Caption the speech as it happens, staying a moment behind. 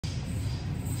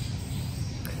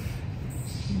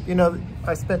You know,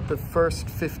 I spent the first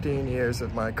 15 years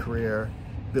of my career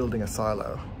building a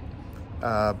silo.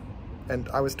 And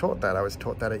I was taught that. I was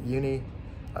taught that at uni.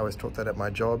 I was taught that at my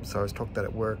jobs. I was taught that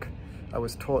at work. I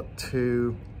was taught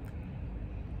to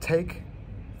take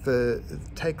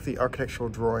the architectural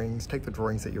drawings, take the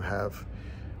drawings that you have,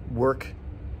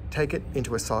 take it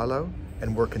into a silo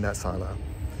and work in that silo.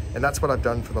 And that's what I've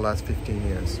done for the last 15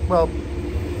 years. Well,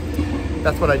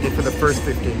 that's what I did for the first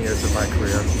 15 years of my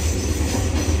career.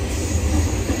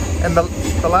 And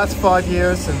the last 5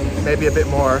 years, and maybe a bit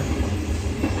more,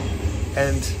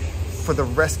 and for the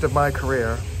rest of my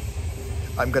career,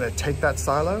 I'm gonna take that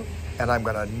silo and I'm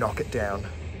gonna knock it down.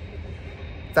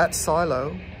 That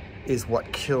silo is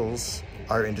what kills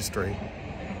our industry.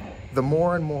 The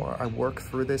more and more I work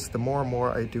through this, the more and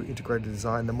more I do integrated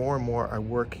design, the more and more I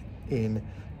work in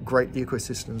great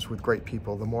ecosystems with great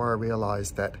people, the more I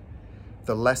realize that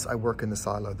the less I work in the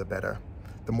silo, the better.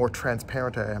 The more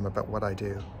transparent I am about what I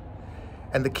do.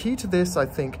 And the key to this, I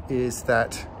think, is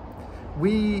that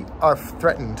we are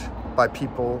threatened by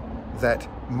people that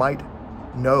might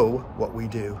know what we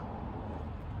do.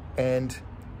 And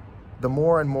the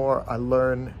more and more I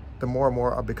learn, the more and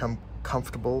more I become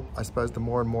comfortable, I suppose, the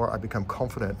more and more I become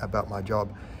confident about my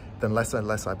job, then less and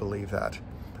less I believe that.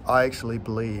 I actually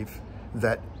believe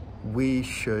that we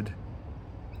should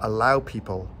allow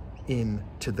people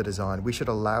into the design. We should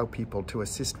allow people to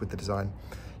assist with the design.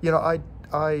 You know,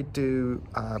 I do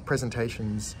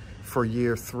presentations for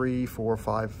year 3, 4,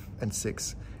 5, and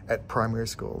 6 at primary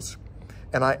schools.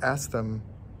 And I ask them,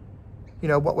 you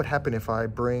know, what would happen if I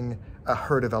bring a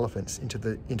herd of elephants into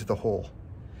the hall?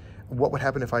 What would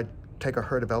happen if I take a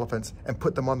herd of elephants and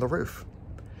put them on the roof?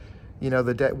 You know,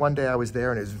 one day I was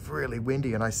there and it was really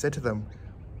windy, and I said to them,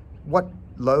 what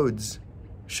loads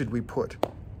should we put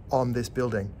on this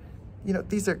building? You know,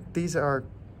 these are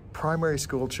primary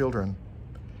school children,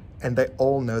 and they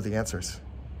all know the answers,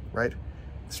 right?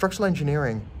 Structural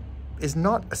engineering is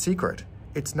not a secret.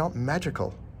 It's not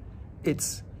magical.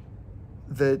 It's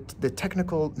the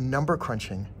technical number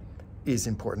crunching is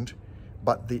important,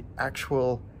 but the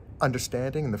actual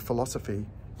understanding and the philosophy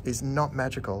is not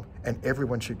magical, and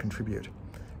everyone should contribute.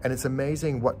 And it's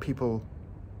amazing what people,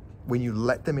 when you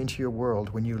let them into your world,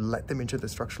 when you let them into the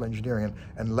structural engineering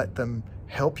and let them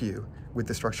help you with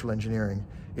the structural engineering,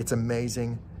 it's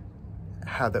amazing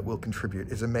how that will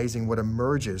contribute. It's amazing what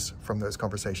emerges from those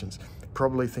conversations.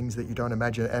 Probably things that you don't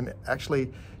imagine. And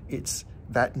actually, it's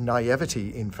that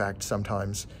naivety, in fact,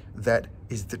 sometimes, that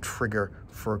is the trigger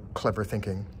for clever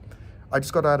thinking. I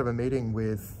just got out of a meeting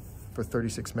for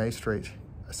 36 May Street,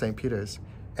 St. Peter's,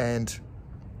 and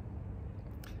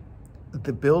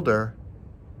the builder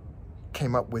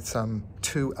came up with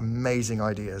two amazing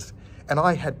ideas. And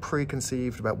I had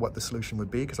preconceived about what the solution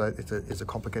would be, because it's a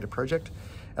complicated project,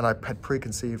 and I had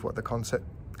preconceived what the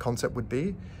concept would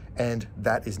be, and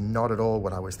that is not at all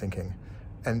what I was thinking.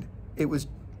 And it was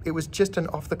just an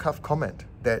off-the-cuff comment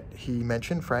that he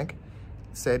mentioned. Frank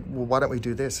said, well, why don't we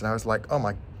do this? And I was like, oh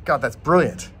my God, that's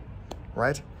brilliant,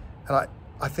 right? And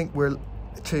I think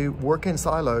to work in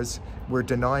silos, we're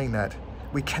denying that.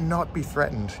 We cannot be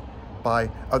threatened by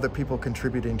other people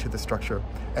contributing to the structure.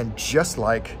 And just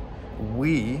like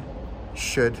we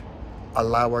should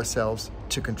allow ourselves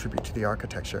to contribute to the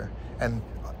architecture and,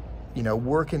 you know,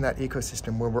 work in that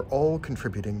ecosystem where we're all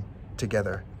contributing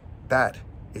together. That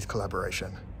is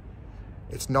collaboration.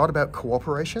 It's not about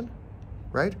cooperation,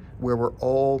 right? Where we're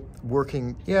all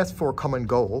working, yes, for a common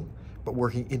goal, but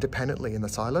working independently in the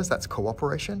silos. That's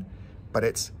cooperation, but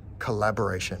it's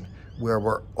collaboration where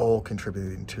we're all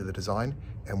contributing to the design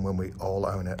and when we all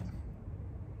own it.